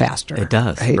 times faster. It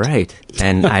does. Right.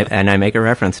 And I make a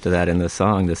reference to that in the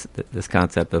song. This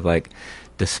concept of like,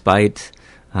 despite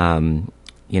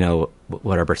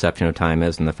what our perception of time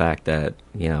is, and the fact that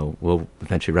we'll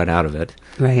eventually run out of it.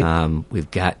 Right.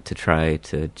 We've got to try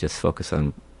to just focus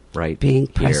on being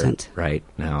here, present right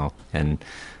now, and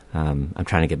I'm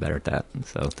trying to get better at that.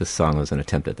 So this song was an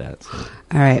attempt at that. So.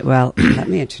 All right. Well, let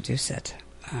me introduce it.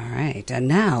 All right. And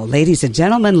now, ladies and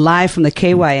gentlemen, live from the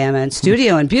KYMN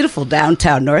studio in beautiful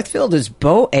downtown Northfield is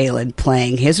Bo Aylin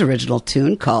playing his original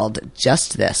tune called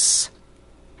Just This.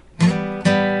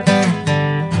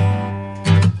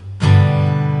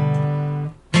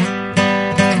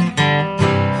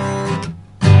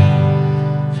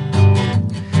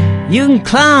 You can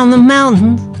climb the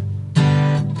mountains,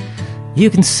 you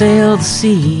can sail the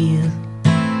seas,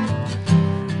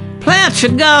 plant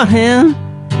your garden,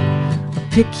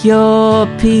 pick your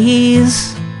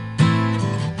peas.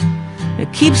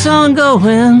 It keeps on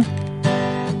going,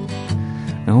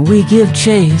 and we give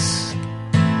chase.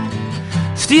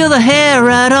 Steal the hair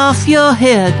right off your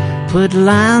head, put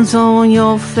lines on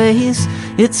your face.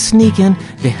 It's sneaking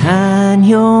behind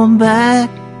your back,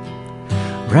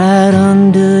 right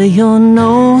under your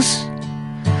nose.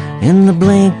 In the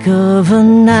blink of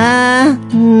an eye,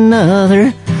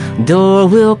 another door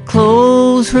will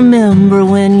close. Remember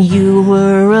when you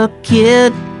were a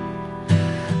kid,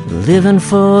 living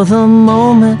for the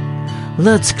moment.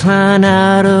 Let's climb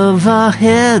out of our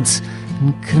heads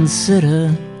and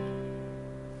consider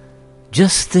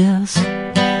just this.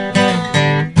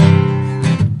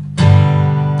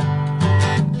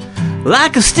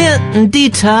 Like a stint in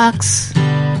detox,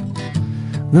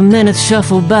 the minutes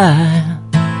shuffle by.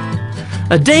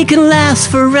 A day can last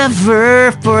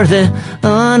forever for the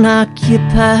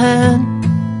unoccupied.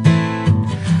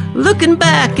 Looking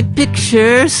back at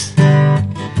pictures,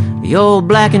 the old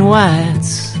black and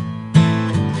whites.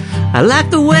 I like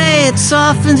the way it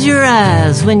softens your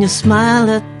eyes when you smile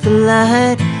at the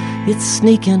light. It's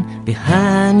sneaking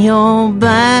behind your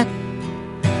back,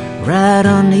 right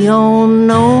under your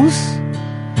nose.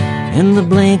 In the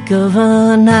blink of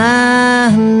an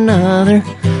eye, another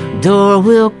door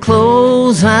will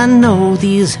close. I know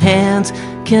these hands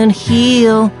can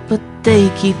heal, but they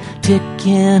keep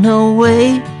ticking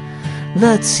away.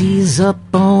 Let's ease up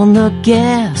on the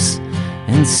gas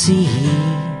and see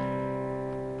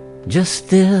just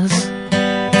this.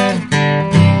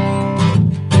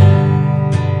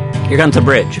 Here comes the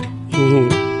bridge.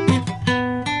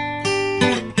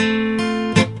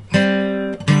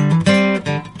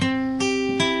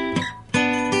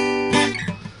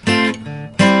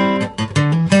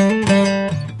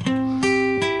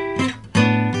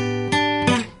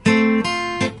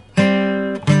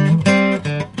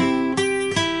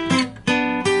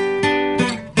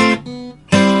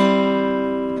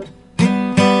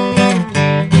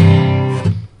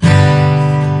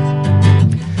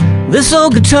 This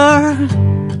old guitar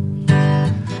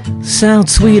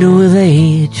sounds sweeter with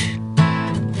age.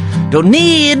 Don't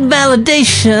need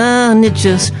validation, it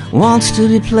just wants to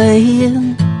be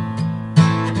played.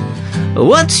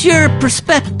 What's your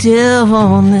perspective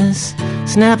on this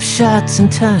snapshots in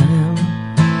time?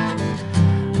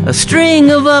 A string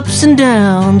of ups and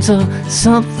downs of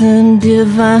something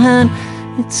divine.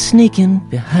 It's sneaking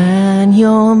behind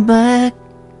your back,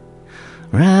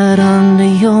 right under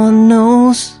your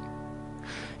nose.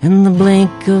 In the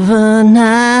blink of an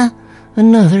eye,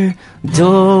 another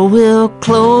door will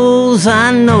close.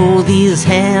 I know these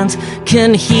hands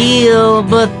can heal,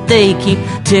 but they keep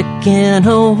ticking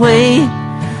away.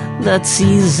 Let's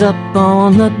ease up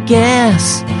on the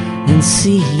gas and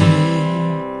see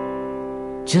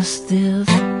just this.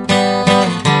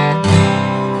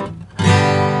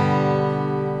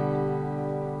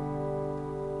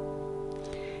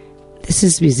 This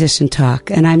is Musician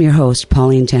Talk, and I'm your host,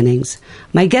 Pauline Jennings.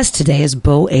 My guest today is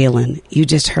Bo Aylin. You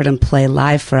just heard him play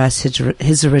live for us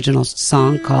his original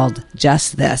song called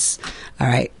Just This. All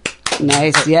right.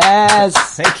 Nice. Yes.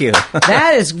 Thank you.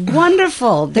 That is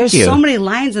wonderful. There's so many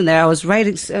lines in there. I was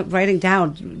writing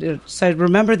down so I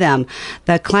remember them.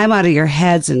 That climb out of your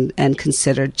heads and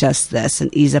consider just this,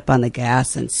 and ease up on the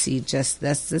gas and see just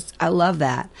this. I love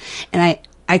that. And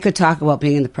I could talk about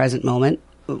being in the present moment.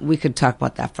 We could talk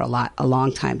about that for a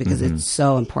long time, because it's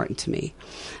so important to me.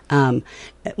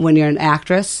 When you're an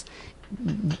actress,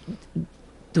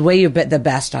 the way you're the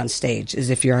best on stage is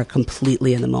if you're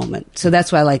completely in the moment. So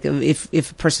that's why, like, if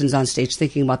a person's on stage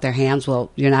thinking about their hands,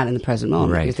 well, you're not in the present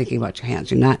moment. Right. You're thinking about your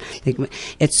hands. You're not thinking.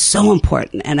 It's so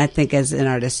important, and I think as an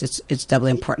artist, it's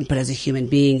doubly important. But as a human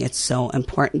being, it's so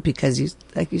important because,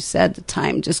 like you said, the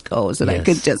time just goes, and I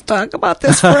could just talk about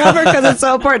this forever because it's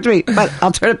so important to me. But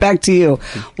I'll turn it back to you.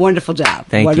 Wonderful job.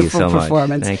 Thank Wonderful you so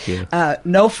performance. much. Thank you.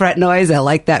 No fret noise. I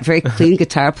like that. Very clean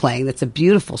guitar playing. That's a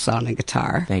beautiful sounding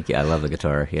guitar. Thank you. I love the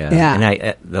guitar. Yeah. Yeah.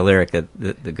 And the lyric that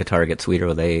the guitar gets sweeter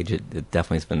with age, it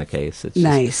definitely has been the case. It's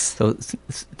nice.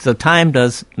 So time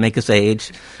does make us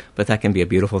age, but that can be a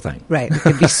beautiful thing. Right. It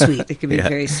can be sweet. It can be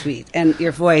very sweet. And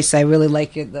your voice, I really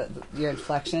like your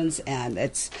inflections, and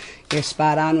you're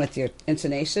spot on with your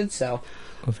intonation. So,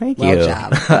 well, thank you.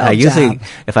 Job. Usually,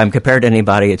 if I'm compared to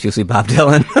anybody, it's usually Bob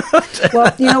Dylan.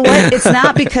 Well, you know what? It's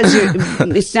not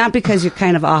because you're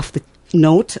kind of off the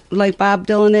note like Bob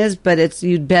Dylan is, but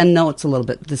you bend notes a little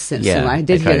bit. I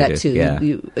did hear that too. Yeah.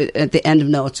 You at the end of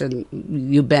notes, and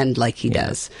you bend like he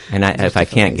does. And if I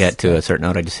can't get to a certain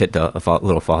note, I just hit a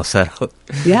little falsetto.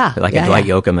 Yeah, like a Dwight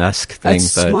Yoakam-esque thing.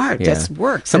 That's smart. That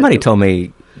works. Somebody told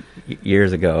me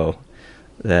years ago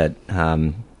that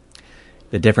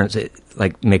the difference,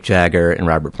 like Mick Jagger and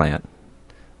Robert Plant.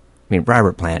 I mean,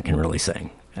 Robert Plant can really sing.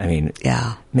 I mean,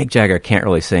 Mick Jagger can't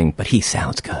really sing, but he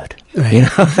sounds good. Right. You know,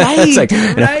 right, it's like,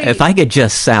 if I could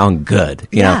just sound good,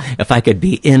 you know, if I could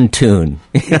be in tune,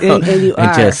 and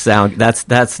just sound, that's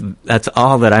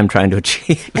all that I'm trying to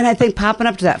achieve. And I think popping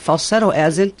up to that falsetto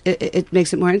it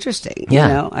makes it more interesting.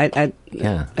 Yeah. You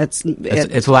know,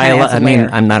 it's why I mean,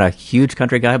 I'm not a huge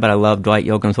country guy, but I love Dwight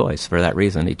Yoakam's voice for that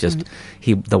reason.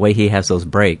 The way he has those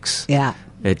breaks. Yeah.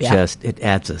 It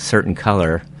adds a certain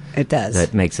color. It does.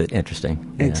 That makes it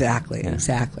interesting. Exactly.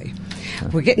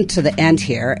 We're getting to the end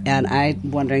here, and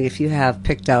I'm wondering if you have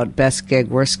picked out best gig,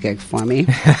 worst gig for me.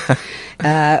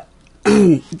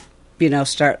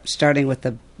 Starting with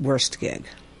the worst gig.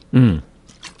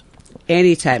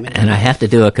 Anytime. And I have to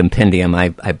do a compendium.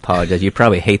 I apologize. You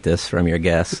probably hate this from your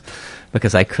guests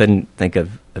because I couldn't think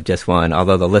of just one,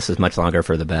 although the list is much longer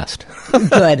for the best.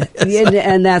 Good.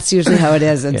 And that's usually how it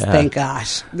is. Thank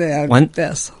gosh.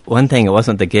 One thing, it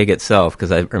wasn't the gig itself,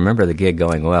 because I remember the gig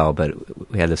going well, but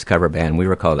we had this cover band. We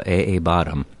were called AA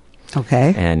Bottom.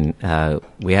 Okay. And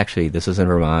this was in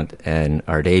Vermont, and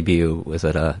our debut was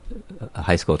at a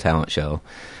high school talent show.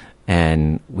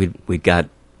 And we got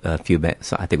a few,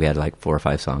 so I think we had like 4 or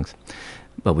 5 songs.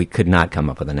 But we could not come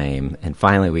up with a name. And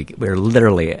finally, we were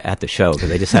literally at the show because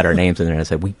they just had our names in there. And I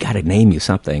said, we got to name you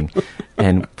something.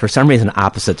 And for some reason,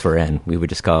 opposites were in. We would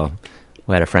just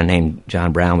we had a friend named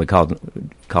John Brown. We called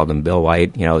him Bill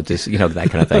White, that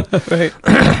kind of thing. Right.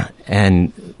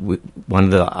 And one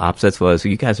of the opposites was,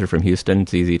 you guys are from Houston,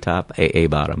 ZZ Top, AA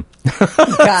Bottom.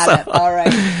 Got it. All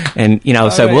right. And,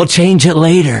 we'll change it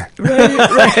later.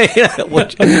 Right.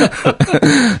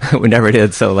 We never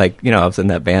did. So, I was in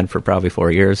that band for probably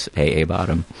 4 years, AA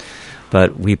Bottom.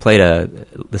 But we played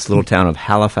this little town of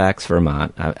Halifax,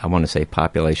 Vermont. I want to say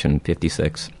population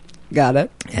 56. Got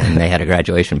it. And they had a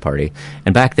graduation party.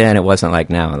 And back then, it wasn't like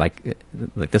now. Like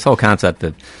this whole concept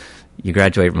that you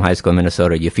graduate from high school in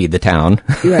Minnesota, you feed the town.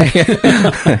 Right.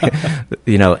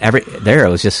 There it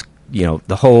was just,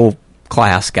 the whole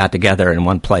class got together in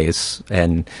one place,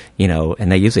 and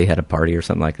they usually had a party or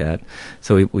something like that.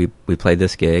 So we played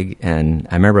this gig, and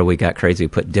I remember we got crazy. We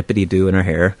put dippity-doo in our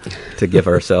hair to give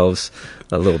ourselves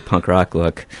a little punk rock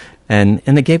look. And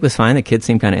the gig was fine. The kids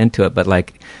seemed kind of into it, but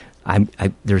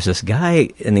there's this guy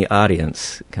in the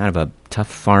audience, kind of a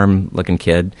tough farm-looking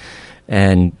kid,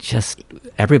 and just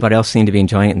everybody else seemed to be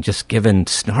enjoying it and just giving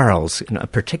snarls,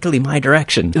 particularly my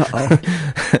direction.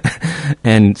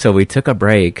 And so we took a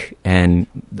break, and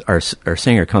our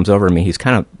singer comes over to me. He's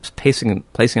kind of placing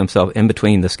himself in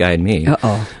between this guy and me,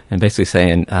 and basically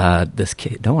saying, "This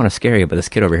kid, don't want to scare you, but this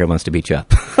kid over here wants to beat you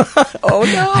up." Oh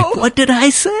no! What did I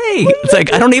say? It's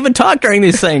like I don't even talk during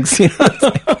these things.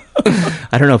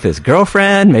 I don't know if his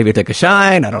girlfriend maybe took a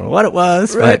shine. I don't know what it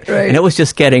was, right. And it was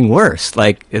just getting worse.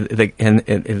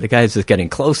 The guy's just getting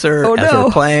closer as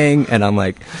we're playing, and I'm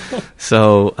like,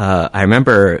 so I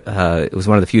remember it was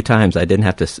one of the few times I didn't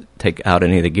have to take out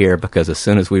any of the gear, because as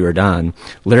soon as we were done,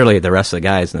 literally the rest of the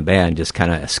guys in the band just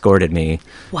kind of escorted me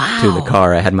to the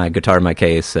car. I had my guitar in my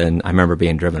case, and I remember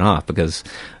being driven off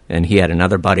and he had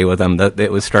another buddy with him that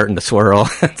it was starting to swirl.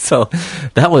 So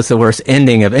that was the worst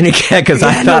ending of any gig, because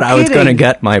I thought I was going to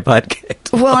get my butt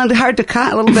kicked. Well, and a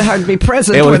little bit hard to be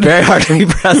present. It was very hard to be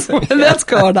present when that's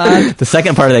going on. The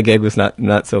second part of that gig was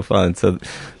not so fun. So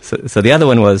the other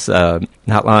one was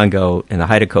not long ago in the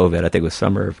height of COVID. I think it was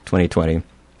summer of 2020.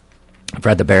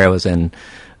 Fred the Bear was in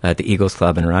at the Eagles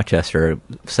Club in Rochester,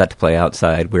 set to play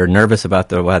outside. We were nervous about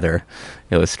the weather.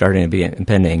 It was starting to be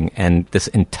impending, and this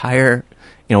entire,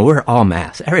 we're all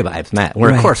masked. Everybody's masked.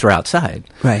 Of course, we're outside.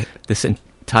 Right. This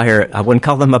entire, I wouldn't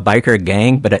call them a biker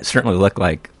gang, but it certainly looked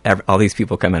like all these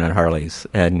people come in on Harleys.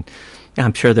 And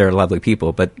I'm sure they're lovely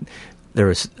people, but there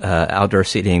was outdoor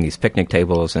seating, these picnic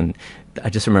tables, and I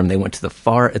just remember they went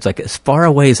to it's like as far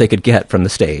away as they could get from the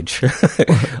stage.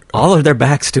 All of their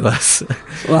backs to us.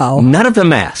 Wow. None of them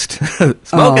masked.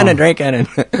 Smoking and drinking. And,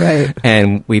 right.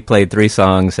 And we played 3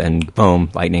 songs, and boom,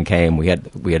 lightning came. We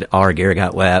had all our gear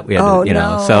got wet. We had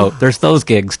no. So there's those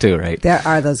gigs too, right? There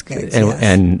are those gigs, and, yes.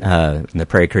 And the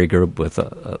Prairie Creek group with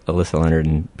Alyssa Leonard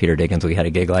and Peter Dickens, we had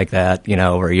a gig like that,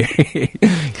 where you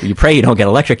you pray you don't get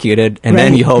electrocuted, and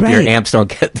then you hope your amps don't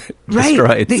get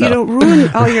destroyed. That you don't ruin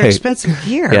all your expensive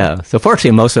gear. Yeah. So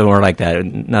fortunately, most of them were like that.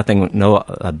 No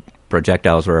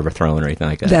projectiles were ever thrown or anything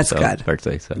like that. That's good.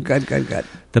 Fortunately, so. Good.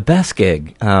 The best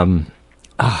gig, one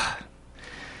of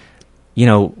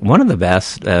the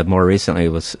best more recently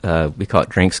was we call it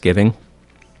Drinksgiving.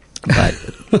 But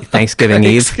Thanksgiving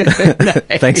Eve.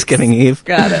 Thanksgiving Eve.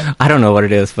 Got it. I don't know what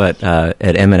it is, but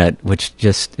at Eminent, which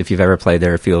just, if you've ever played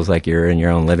there, it feels like you're in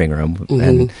your own living room.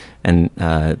 Mm-hmm. And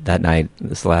that night,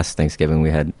 this last Thanksgiving,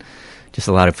 we had just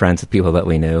a lot of friends, people that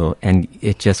we knew, and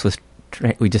it just was,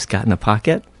 we just got in a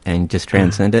pocket and just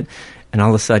transcended. And all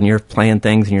of a sudden, you're playing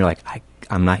things, and you're like,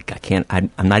 I'm not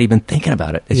even thinking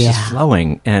about it. It's just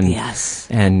flowing. And, yes.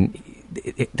 And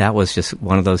that was just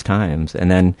one of those times.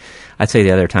 And then I'd say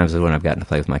the other times is when I've gotten to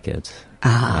play with my kids.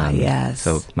 Yes.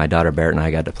 So my daughter Barrett and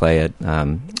I got to play at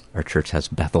our church has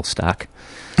Bethel stock.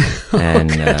 And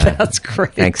that's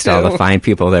great. Thanks to all the fine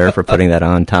people there for putting that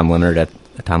on. Tom Leonard, I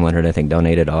think,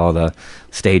 donated all the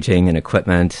staging and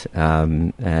equipment.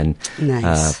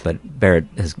 Nice. But Barrett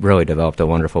has really developed a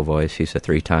wonderful voice. She's a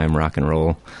 3-time rock and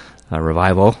roll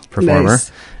revival performer.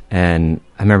 Nice. And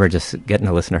I remember just getting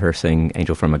to listen to her sing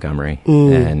Angel from Montgomery,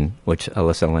 and which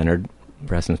Alyssa Leonard,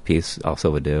 rest in peace, also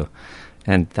would do.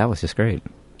 And that was just great.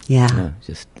 Yeah.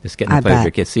 Just getting to play with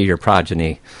your kids, see your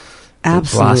progeny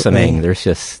absolutely blossoming. There's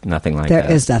just nothing like that.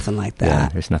 There is nothing like that. Yeah,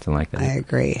 there's nothing like that. I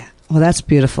agree. Well, that's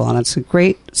beautiful, and it's a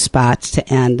great spot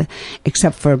to end.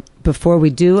 Except for before we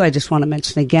do, I just want to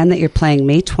mention again that you're playing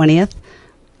May 20th.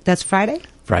 That's Friday?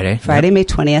 Friday, yep. May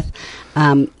 20th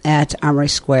at Armory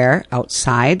Square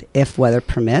outside, if weather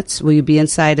permits. Will you be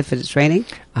inside if it's raining?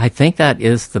 I think that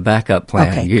is the backup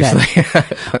plan, usually.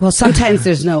 Well, sometimes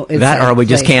there's no... That or we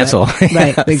just cancel.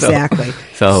 Right, exactly.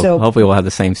 So hopefully we'll have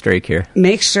the same streak here.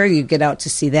 Make sure you get out to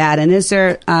see that. And is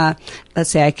there... let's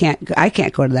say I can't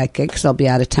go to that gig because I'll be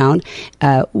out of town.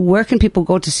 Where can people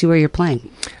go to see where you're playing?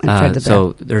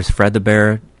 So there's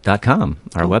FredTheBear.com,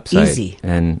 our website. Easy.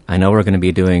 And I know we're going to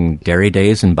be doing Dairy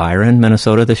Days in Byron,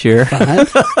 Minnesota this year.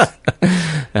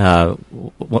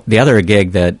 The other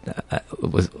gig that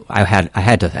was I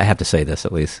have to say this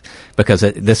at least because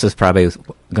this is probably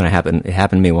going to happen. It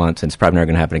happened to me once, and it's probably never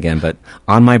going to happen again. But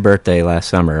on my birthday last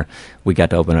summer, we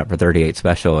got to open up for 38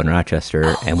 Special in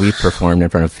Rochester, and we performed in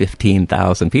front of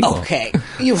 15,000 people. Okay,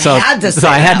 had to say so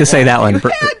I had to say that one. You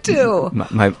had to.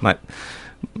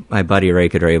 My buddy Ray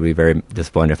Cadre would be very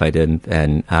disappointed if I didn't.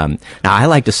 And now I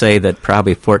like to say that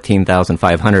probably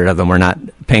 14,500 of them were not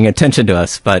paying attention to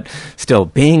us, but still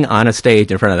being on a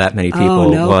stage in front of that many people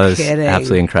was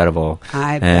absolutely incredible.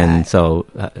 Bet. So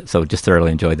just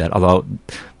thoroughly enjoyed that. Although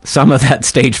some of that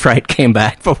stage fright came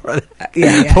back before that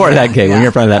gig. When you're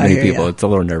in front of that many people, it's a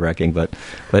little nerve-wracking, but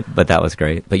that was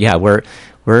great. But yeah, we're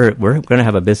going to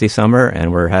have a busy summer,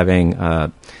 and we're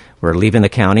having. We're leaving the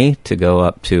county to go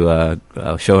up to a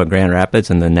show at Grand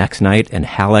Rapids, and the next night in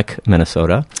Halleck,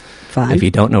 Minnesota. Fun. If you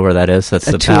don't know where that is, that's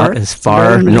about as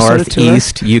far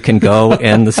northeast you can go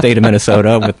in the state of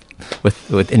Minnesota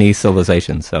with any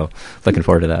civilization. So looking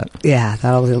forward to that. Yeah,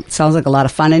 that sounds like a lot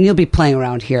of fun, and you'll be playing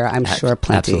around here, I'm sure,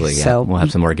 plenty. Absolutely, yeah. So we'll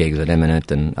have some more gigs at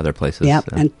Eminent and other places. Yep,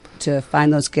 and to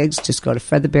find those gigs, just go to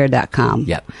FredTheBear.com.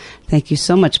 Yep. Thank you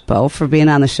so much, Bo, for being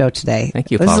on the show today.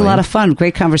 Thank you, This was Pauline. a lot of fun.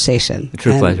 Great conversation. A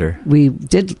true pleasure. We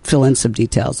did fill in some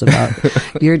details about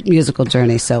your musical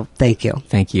journey, so thank you.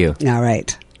 Thank you. All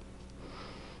right.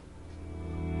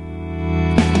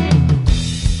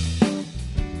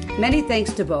 Many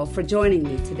thanks to Bo for joining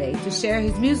me today to share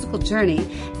his musical journey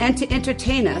and to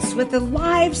entertain us with a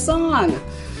live song.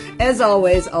 As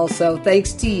always, also,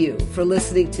 thanks to you for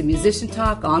listening to Musician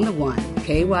Talk on the One,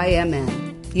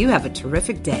 KYMN. You have a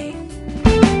terrific day.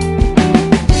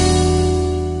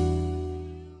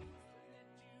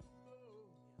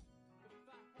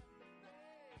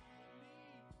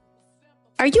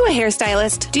 Are you a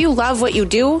hairstylist? Do you love what you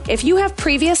do? If you have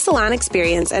previous salon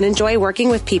experience and enjoy working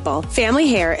with people, Family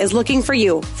Hair is looking for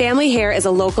you. Family Hair is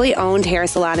a locally owned hair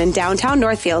salon in downtown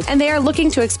Northfield, and they are looking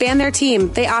to expand their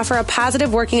team. They offer a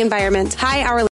positive working environment, high hourly